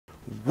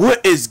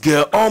What is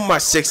good, all my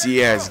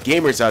sexy ass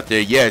gamers out there?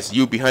 Yes,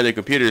 you behind the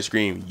computer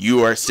screen,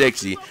 you are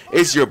sexy.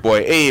 It's your boy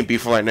A&B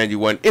Flight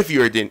 91, if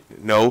you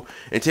didn't know.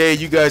 And today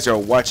you guys are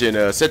watching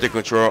Center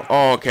Control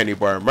on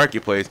Kandahar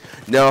Marketplace.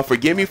 Now,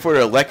 forgive me for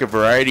the lack of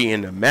variety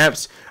in the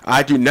maps.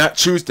 I do not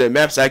choose the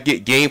maps I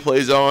get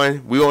gameplays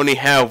on. We only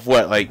have,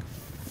 what, like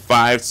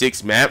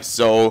 5-6 maps,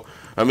 so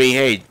I mean,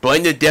 hey,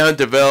 blame it down,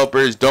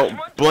 developers. Don't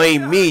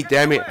blame me,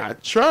 damn it. I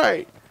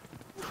tried.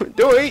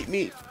 Don't hate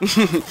me.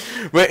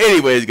 But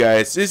anyways,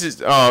 guys, this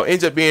is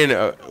ends up being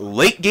a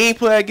late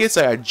gameplay, I guess.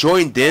 I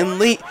joined in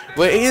late,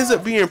 but it ends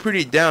up being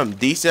pretty damn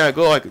decent. I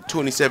go like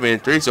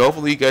 27-3, so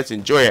hopefully you guys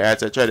enjoy it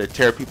as I try to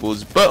tear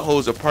people's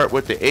buttholes apart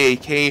with the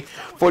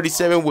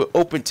AK-47 with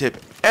open tip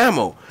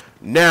ammo.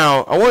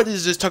 Now, I wanted to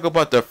just talk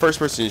about the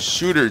first-person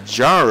shooter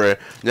genre.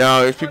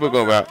 Now, if people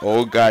go about,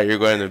 oh god, you're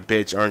going to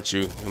bitch, aren't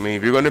you? I mean,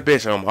 if you're going to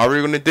bitch, I'm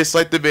already going to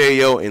dislike the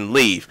video and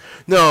leave.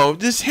 No,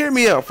 just hear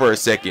me out for a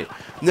second.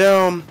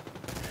 Now,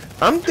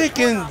 I'm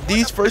thinking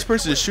these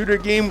first-person shooter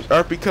games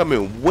are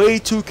becoming way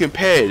too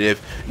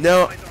competitive.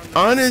 Now,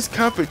 honest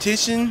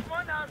competition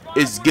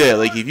is good.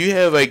 Like, if you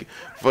have, like,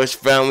 first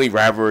family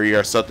rivalry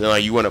or something,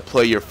 like you want to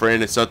play your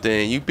friend or something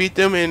and you beat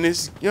them, and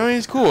it's, you know,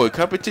 it's cool.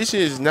 Competition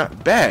is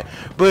not bad,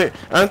 but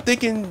I'm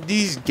thinking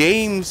these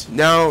games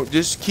now,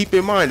 just keep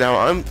in mind now,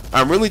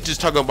 I'm really just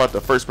talking about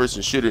the first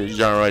person shooter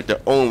genre, like the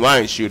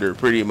online shooter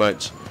pretty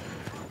much.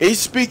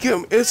 It's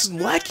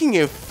lacking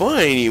in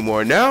fun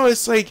anymore. Now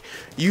it's like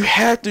you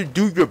have to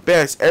do your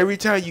best every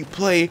time you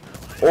play,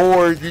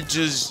 or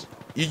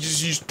you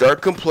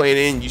start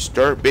complaining, you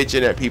start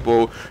bitching at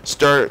people,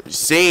 start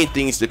saying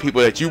things to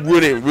people that you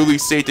wouldn't really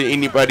say to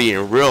anybody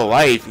in real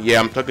life. Yeah,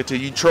 I'm talking to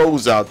you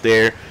trolls out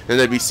there, and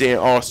they be saying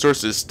all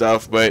sorts of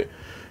stuff, but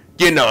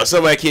you know, if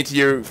somebody came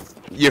to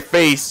your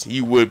face,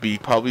 you would be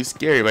probably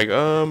scary, like,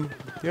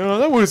 you know,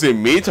 that wasn't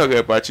me talking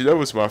about you, that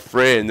was my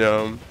friend,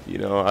 you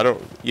know,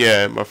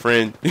 yeah, my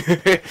friend.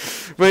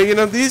 But, you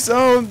know, these,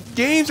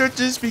 games are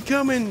just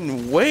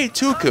becoming way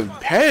too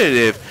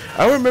competitive.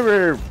 I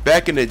remember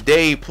back in the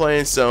day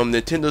playing some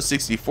Nintendo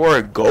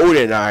 64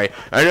 GoldenEye.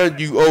 I know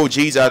you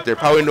OGs out there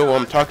probably know what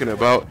I'm talking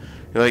about.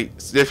 Like,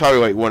 there's probably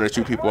like 1 or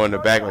 2 people in the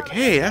back like,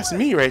 hey, that's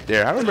me right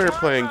there. I remember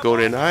playing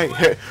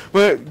GoldenEye.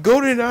 But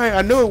GoldenEye,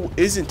 I know it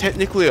isn't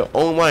technically an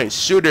online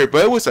shooter,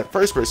 but it was a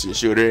first-person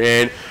shooter,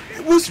 and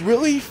it was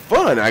really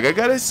fun. Like, I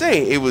gotta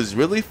say, it was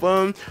really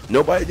fun.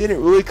 Nobody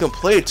didn't really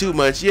complain too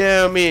much.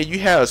 Yeah, I mean, you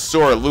had a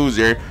sore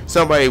loser.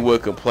 Somebody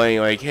would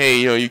complain like, hey,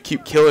 you know, you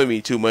keep killing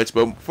me too much.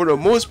 But for the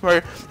most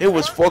part, it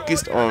was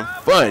focused on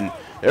fun.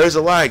 There was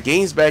a lot of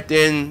games back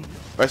then,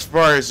 as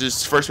far as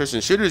just first-person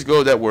shooters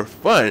go, that were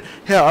fun.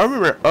 Hell, I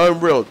remember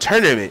Unreal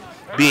Tournament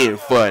being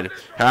fun.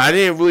 I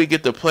didn't really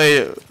get to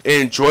play,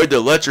 enjoy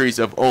the luxuries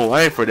of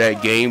online for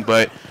that game,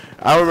 but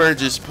I remember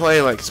just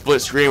playing like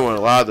split screen with a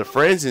lot of the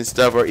friends and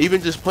stuff, or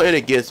even just playing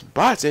against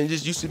bots, and it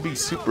just used to be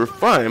super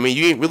fun. I mean,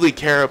 you didn't really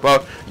care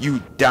about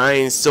you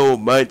dying so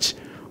much,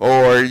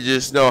 or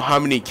just know how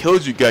many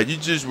kills you got. You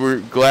just were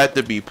glad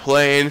to be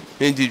playing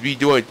and to be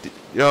doing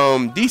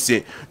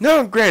decent.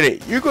 Now,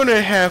 granted, you're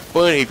gonna have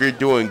fun if you're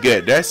doing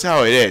good. That's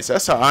how it is.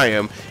 That's how I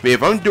am. I mean,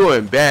 if I'm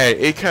doing bad,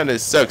 it kind of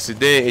sucks, and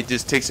then it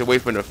just takes away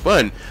from the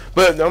fun.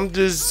 But I'm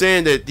just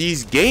saying that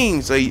these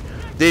games, like,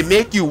 they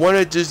make you want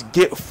to just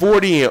get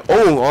 40 and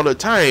 0 all the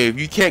time. If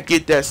you can't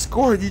get that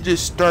score, you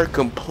just start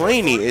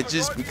complaining. It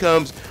just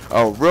becomes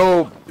a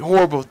real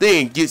horrible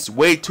thing. It gets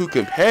way too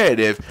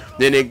competitive.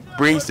 Then it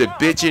brings the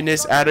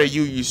bitchiness out of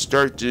you. You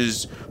start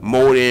just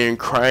moaning,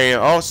 crying,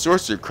 all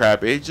sorts of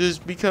crap. It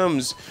just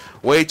becomes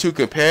way too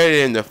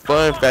competitive, and the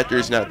fun factor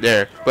is not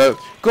there. But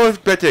going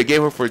back to the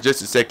game for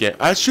just a second,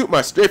 I shoot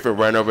my strafer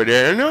right over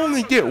there and I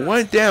only get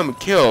 1 damn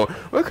kill.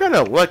 What kind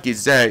of luck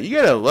is that? You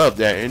gotta love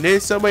that. And then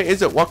somebody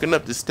ends up walking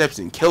up the steps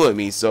and killing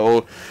me.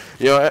 So,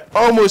 you know, I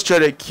almost tried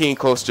to king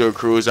coastal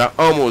cruise. I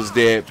almost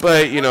did,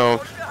 but you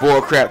know,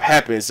 bull crap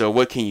happens. So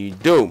what can you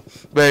do?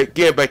 But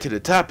getting back to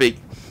the topic,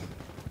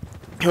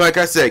 like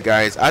I said,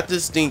 guys, I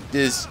just think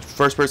this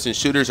first-person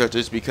shooters are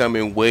just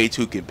becoming way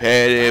too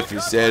competitive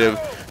instead of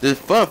the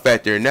fun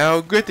factor. Now,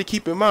 good to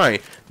keep in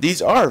mind,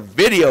 these are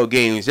video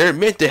games. They're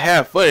meant to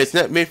have fun. It's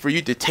not meant for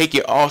you to take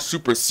it all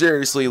super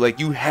seriously, like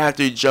you have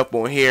to jump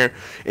on here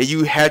and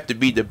you have to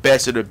be the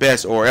best of the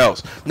best or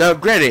else. Now,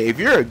 granted, if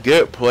you're a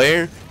good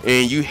player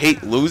and you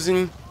hate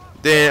losing,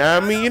 then,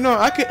 I mean, you know,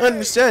 I can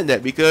understand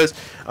that, because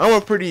I'm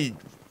a pretty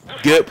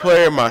good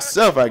player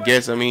myself, I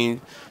guess. I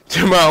mean,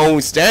 to my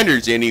own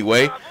standards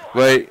anyway.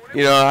 But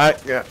you know,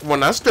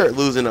 when I start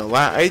losing a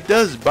lot, it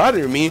does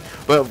bother me.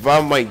 But if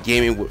I'm like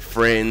gaming with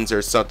friends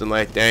or something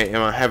like that, and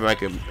I'm having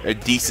like a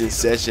decent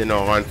session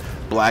on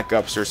Black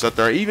Ops or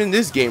something, or even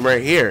this game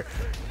right here,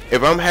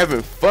 if I'm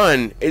having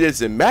fun, it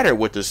doesn't matter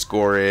what the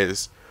score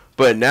is.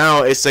 But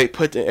now it's like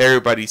put in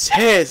everybody's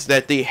heads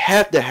that they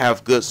have to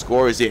have good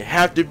scores, they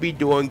have to be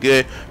doing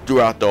good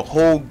throughout the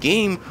whole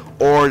game,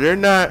 or they're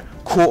not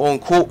quote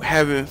unquote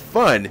having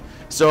fun.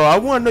 So I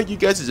want to know you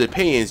guys'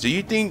 opinions. Do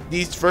you think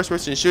these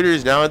first-person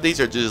shooters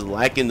nowadays are just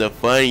lacking the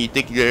fun? You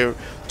think they're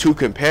too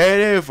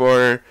competitive,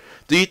 or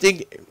do you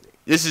think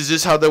this is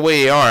just how the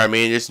way they are. I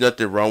mean, there's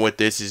nothing wrong with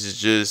this. This is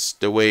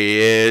just the way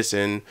it is.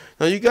 And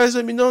you guys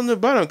let me know on the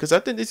bottom, because I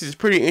think this is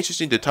pretty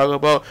interesting to talk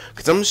about.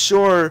 Because I'm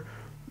sure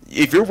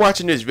if you're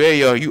watching this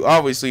video, you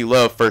obviously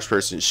love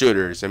first-person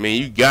shooters. I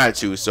mean, you got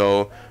to.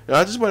 So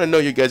I just want to know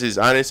your guys'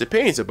 honest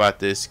opinions about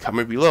this.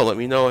 Comment below. Let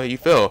me know how you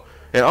feel.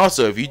 And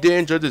also, if you did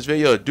enjoy this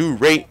video, do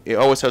rate. It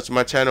always helps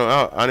my channel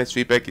out. Honest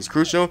feedback is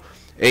crucial.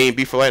 A and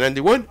B for Light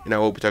 91, and I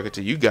will be talking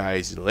to you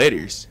guys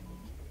later.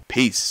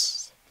 Peace.